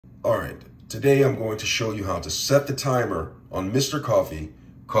All right, today I'm going to show you how to set the timer on Mr. Coffee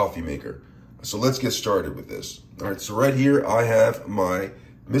coffee maker. So let's get started with this. All right, so right here I have my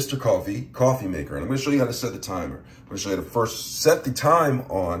Mr. Coffee coffee maker, and I'm going to show you how to set the timer. I'm going to show you how to first set the time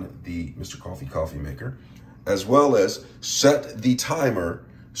on the Mr. Coffee coffee maker, as well as set the timer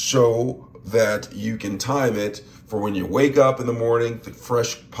so that you can time it for when you wake up in the morning, the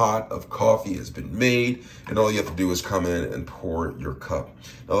fresh pot of coffee has been made, and all you have to do is come in and pour your cup.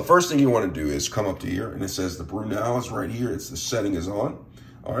 Now, the first thing you want to do is come up to here, and it says the brew now is right here. It's the setting is on.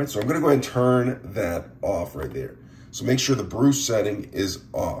 All right, so I'm going to go ahead and turn that off right there. So make sure the brew setting is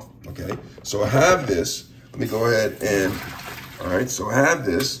off, okay? So I have this. Let me go ahead and, all right, so I have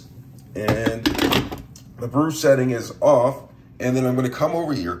this, and the brew setting is off. And then I'm going to come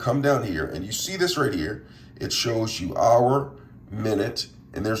over here, come down here, and you see this right here. It shows you hour, minute,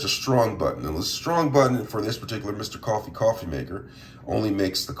 and there's a strong button. And the strong button for this particular Mr. Coffee coffee maker only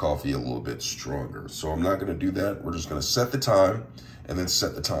makes the coffee a little bit stronger. So I'm not going to do that. We're just going to set the time and then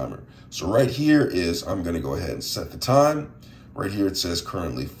set the timer. So right here is, I'm going to go ahead and set the time. Right here it says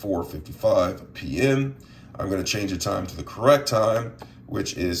currently 4:55 p.m. I'm going to change the time to the correct time,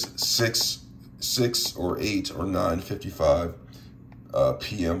 which is 6 or 8 or 9:55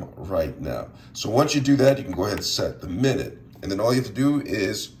 p.m. right now. So once you do that, you can go ahead and set the minute. And then all you have to do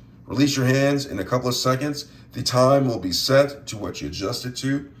is release your hands in a couple of seconds. The time will be set to what you adjusted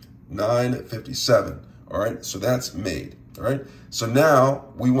to, 9:57. All right, so that's made. All right, so now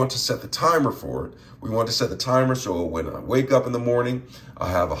we want to set the timer for it. We want to set the timer so when I wake up in the morning, I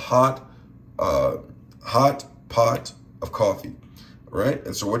have a hot pot of coffee. Right?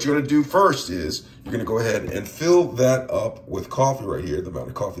 And so what you're going to do first is you're going to go ahead and fill that up with coffee right here, the amount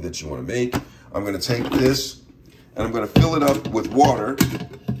of coffee that you want to make. I'm going to take this and I'm going to fill it up with water.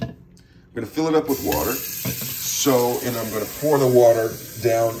 I'm going to fill it up with water. So, and I'm going to pour the water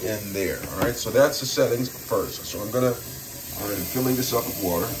down in there. All right. So that's the settings first. So I'm filling this up with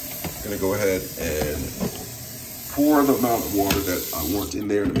water. I'm going to go ahead and pour the amount of water that I want in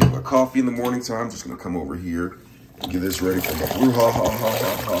there to make my coffee in the morning time. I'm just going to come over here. Get this ready for my brew,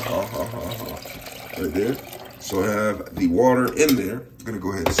 right there. So I have the water in there. I'm gonna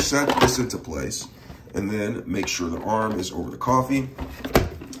go ahead and set this into place and then make sure the arm is over the coffee.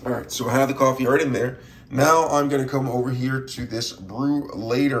 All right, so I have the coffee right in there. Now I'm gonna come over here to this brew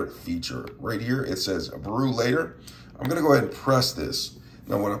later feature. Right here, it says brew later. I'm gonna go ahead and press this.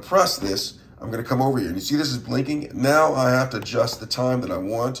 Now when I press this, I'm gonna come over here and you see this is blinking. Now I have to adjust the time that I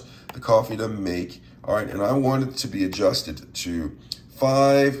want the coffee to make. All right, and I want it to be adjusted to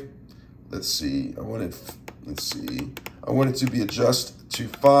 5. Let's see. I want it to be adjusted to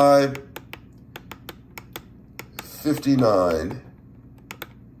 5:59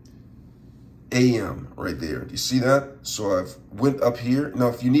 a.m. right there. Do you see that? So I've went up here. Now,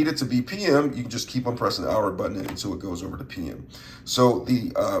 if you need it to be p.m., you can just keep on pressing the hour button until it goes over to p.m. So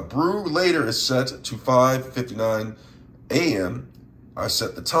the brew later is set to 5:59 a.m. I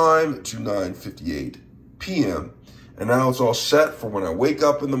set the time to 9:58 p.m. And now it's all set for when I wake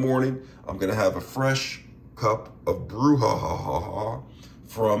up in the morning. I'm going to have a fresh cup of brew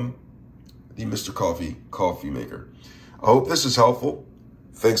from the Mr. Coffee coffee maker. I hope this is helpful.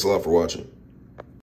 Thanks a lot for watching.